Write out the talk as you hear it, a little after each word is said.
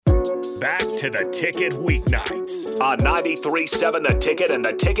back to The Ticket weeknights on 93.7 The Ticket and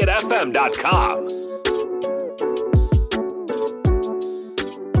theticketfm.com.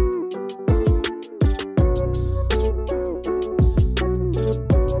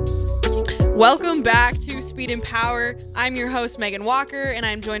 Welcome back to Speed and Power. I'm your host, Megan Walker, and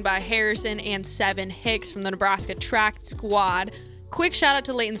I'm joined by Harrison and Seven Hicks from the Nebraska Track Squad. Quick shout out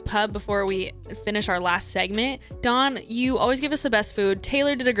to Layton's Pub before we finish our last segment. Don, you always give us the best food.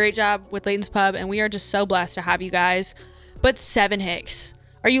 Taylor did a great job with Layton's Pub, and we are just so blessed to have you guys. But Seven Hicks,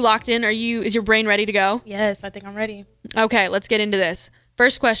 are you locked in? Is your brain ready to go? Yes, I think I'm ready. Okay, let's get into this.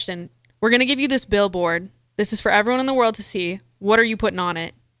 First question. We're going to give you this billboard. This is for everyone in the world to see. What are you putting on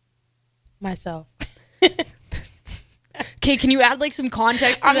it? Myself. Okay, can you add like some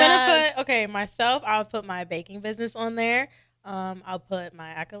context to that? Gonna put myself. I'll put my baking business on there. I'll put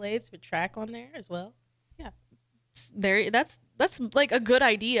my accolades with track on there as well. Yeah. That's like a good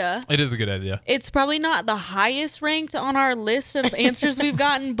idea. It is a good idea. It's probably not the highest ranked on our list of answers we've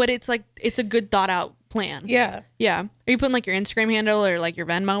gotten, but it's a good thought out plan. Yeah. Yeah. Are you putting like your Instagram handle or like your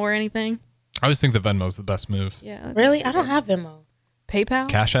Venmo or anything? I always think the Venmo's the best move. Yeah. Really? I don't have Venmo. PayPal?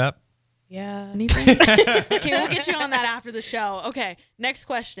 Cash App? Yeah. Anything? Okay, we'll get you on that after the show. Okay, next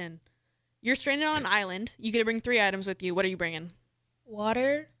question. You're stranded on an island. You get to bring 3 items with you. What are you bringing?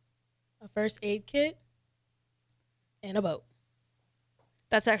 Water, a first aid kit, and a boat.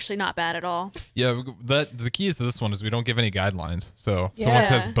 That's actually not bad at all. Yeah, the key is to this one is we don't give any guidelines. So Yeah. someone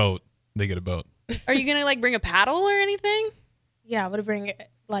says boat, they get a boat. Are you going to like bring a paddle or anything? Yeah, I would bring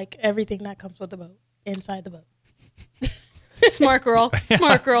like everything that comes with the boat inside the boat. Smart girl.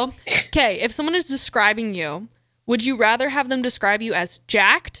 Smart girl. Okay, if someone is describing you, would you rather have them describe you as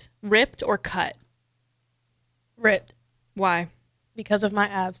jacked, ripped, or cut? Ripped. Why? Because of my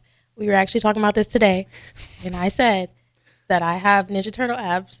abs. We were actually talking about this today, and I said that I have Ninja Turtle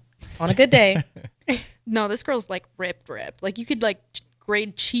abs on a good day. No, this girl's like ripped. Like you could like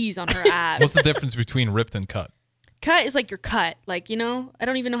grade cheese on her abs. What's the difference between ripped and cut? Cut is like you're cut. Like, you know, I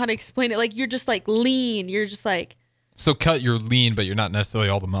don't even know how to explain it. Like you're just like lean. You're just like. So cut, you're lean, but you're not necessarily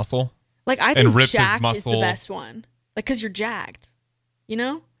all the muscle. Like I think ripped is jacked is muscle. the best one. Like because you're jacked. You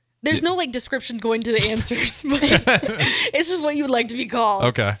know? There's no like description going to the answers. But it's just what you would like to be called.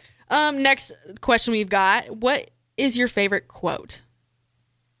 Okay. Next question we've got. What is your favorite quote?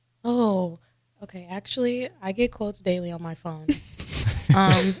 Oh, okay. Actually, I get quotes daily on my phone.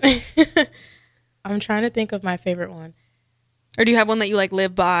 I'm trying to think of my favorite one. Or do you have one that you like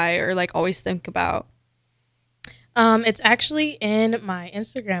live by or like always think about? It's actually in my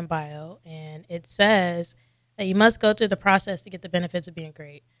Instagram bio, and it says that you must go through the process to get the benefits of being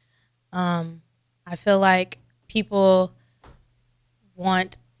great. I feel like people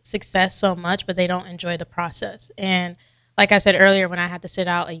want success so much, but they don't enjoy the process. And like I said earlier, when I had to sit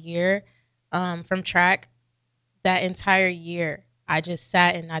out a year from track, that entire year, I just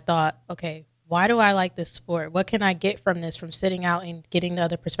sat and I thought, okay, why do I like this sport? What can I get from this, from sitting out and getting the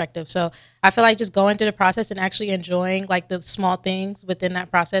other perspective? So I feel like just going through the process and actually enjoying like the small things within that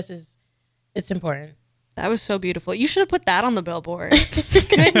process it's important. That was so beautiful. You should have put that on the billboard.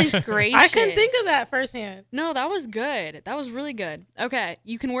 Goodness gracious. I couldn't think of that firsthand. No, that was good. That was really good. Okay,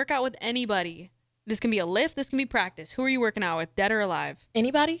 you can work out with anybody. This can be a lift. This can be practice. Who are you working out with, dead or alive?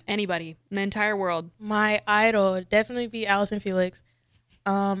 Anybody? Anybody in the entire world. My idol would definitely be Allison Felix.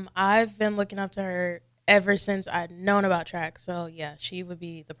 I've been looking up to her ever since I'd known about track. So yeah, she would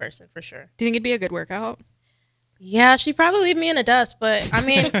be the person for sure. Do you think it'd be a good workout? Yeah, she'd probably leave me in the dust, but I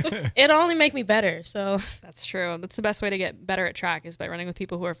mean, it'll only make me better. So That's true. That's the best way to get better at track is by running with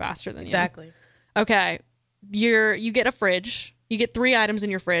people who are faster than exactly. you. Okay. You get a fridge. You get 3 items in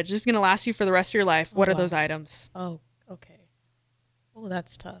your fridge. This is going to last you for the rest of your life. What are those items? Oh, okay. Oh,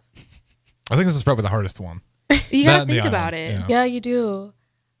 that's tough. I think this is probably the hardest one. You got to think about it. Yeah. Yeah, you do.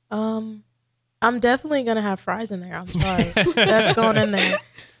 I'm definitely gonna have fries in there. I'm sorry. That's going in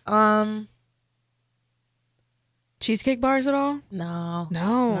there. Cheesecake bars at all? No.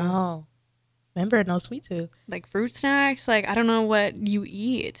 Remember, no sweet tooth. Like fruit snacks? Like, I don't know what you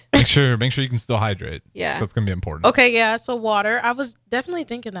eat. Make sure you can still hydrate. Yeah. That's going to be important. Okay, yeah. So water. I was definitely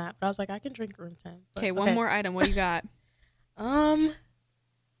thinking that, but I was like, I can drink room temp. Okay, one more item. What do you got?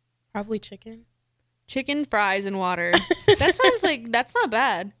 Probably chicken. Chicken, fries, and water. That sounds like that's not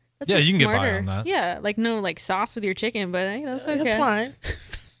bad. That's Yeah, just you can get by smarter. on that. Yeah, like no like sauce with your chicken, but hey, that's okay. It's fine.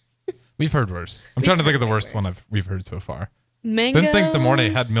 We've heard worse. I'm trying to think of the worst one we've heard so far. Mangoes. Didn't think Des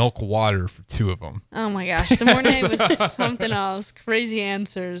Moines had milk water for 2 of them. Oh my gosh, Des Moines was something else. Crazy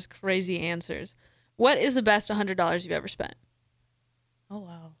answers. What is the best $100 you've ever spent? Oh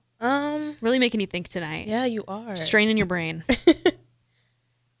wow. Really making you think tonight. Yeah, you are. Straining your brain.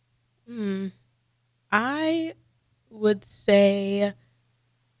 I would say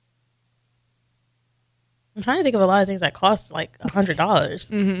I'm trying to think of a lot of things that cost like $100.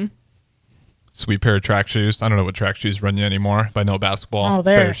 Mm-hmm. Sweet pair of track shoes. I don't know what track shoes run you anymore, but I know basketball. Oh,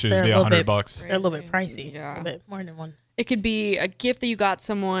 pair of shoes they're be a little bit- $100. They're a little bit pricey. Yeah. A little bit more than one. It could be a gift that you got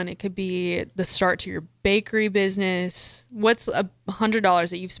someone. It could be the start to your bakery business. What's $100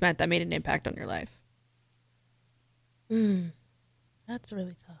 that you've spent that made an impact on your life? That's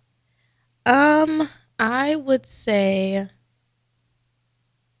really tough. I would say,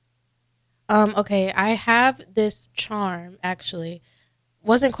 okay, I have this charm actually.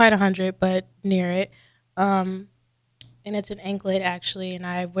 Wasn't quite 100, but near it. And it's an anklet actually, and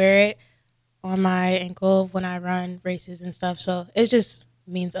I wear it on my ankle when I run races and stuff. So it just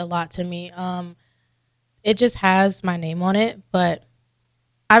means a lot to me. It just has my name on it, but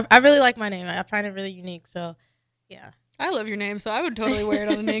I really like my name. I find it really unique. So yeah. I love your name, so I would totally wear it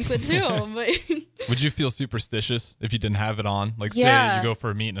on an anklet too. But Would you feel superstitious if you didn't have it on? Like, say Yeah. you go for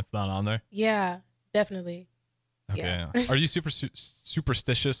a meet and it's not on there? Yeah, definitely. Okay. Yeah. Are you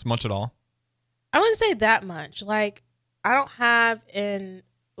superstitious much at all? I wouldn't say that much. Like, I don't have a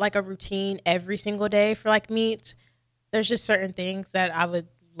routine every single day for like meets. There's just certain things that I would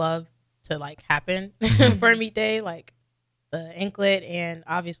love to like happen for a meet day, like the anklet and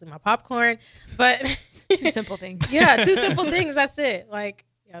obviously my popcorn. But two simple things. yeah, two simple things. That's it. Like,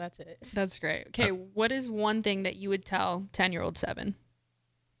 yeah, that's it. That's great. Okay, what is one thing that you would tell 10-year-old Seven?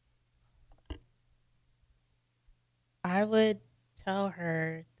 I would tell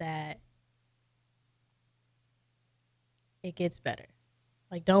her that it gets better.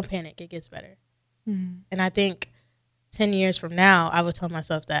 Like, don't panic. It gets better. And I think 10 years from now, I would tell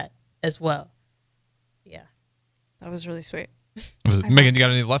myself that as well. Yeah. That was really sweet. Megan, you got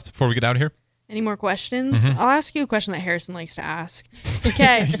any left before we get out of here? Any more questions? I'll ask you a question that Harrison likes to ask. You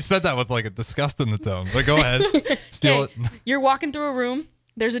Okay. said that with like a disgust in the tone. But go ahead. Steal it. You're walking through a room.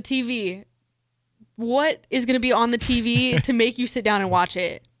 There's a TV. What is going to be on the TV to make you sit down and watch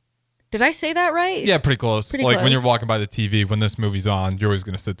it? Did I say that right? Yeah, pretty close. Pretty Like when close. you're walking by the TV, when this movie's on, you're always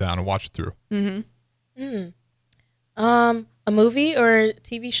going to sit down and watch it through. A movie or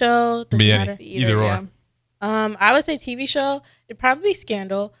TV show? Doesn't Be any. matter. Either or. yeah. I would say TV show. It'd probably be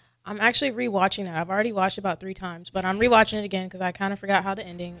Scandal. I'm actually rewatching that. I've already watched it about 3 times, but I'm rewatching it again because I kind of forgot how the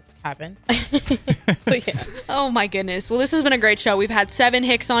ending happened. So yeah. Oh my goodness. Well, this has been a great show. We've had 7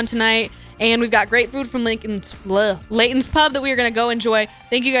 Hicks on tonight, and we've got great food from Layton's Pub that we are going to go enjoy.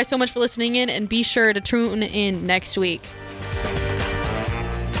 Thank you guys so much for listening in, and be sure to tune in next week.